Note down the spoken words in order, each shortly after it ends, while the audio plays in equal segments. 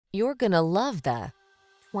You're gonna love the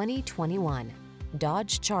 2021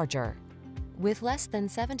 Dodge Charger. With less than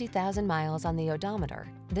 70,000 miles on the odometer,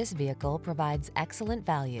 this vehicle provides excellent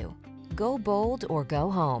value. Go bold or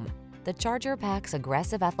go home. The Charger packs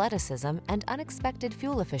aggressive athleticism and unexpected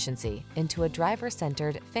fuel efficiency into a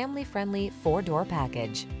driver-centered, family-friendly four-door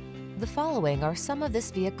package. The following are some of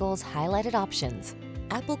this vehicle's highlighted options: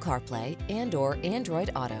 Apple CarPlay and/or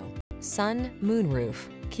Android Auto, MOONROOF,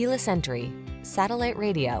 keyless entry, satellite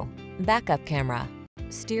radio, backup camera,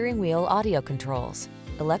 steering wheel audio controls,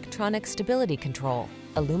 electronic stability control,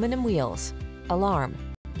 aluminum wheels, alarm,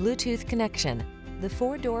 Bluetooth connection. The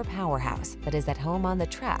four-door powerhouse that is at home on the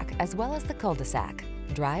track as well as the cul-de-sac.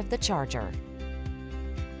 Drive the Charger.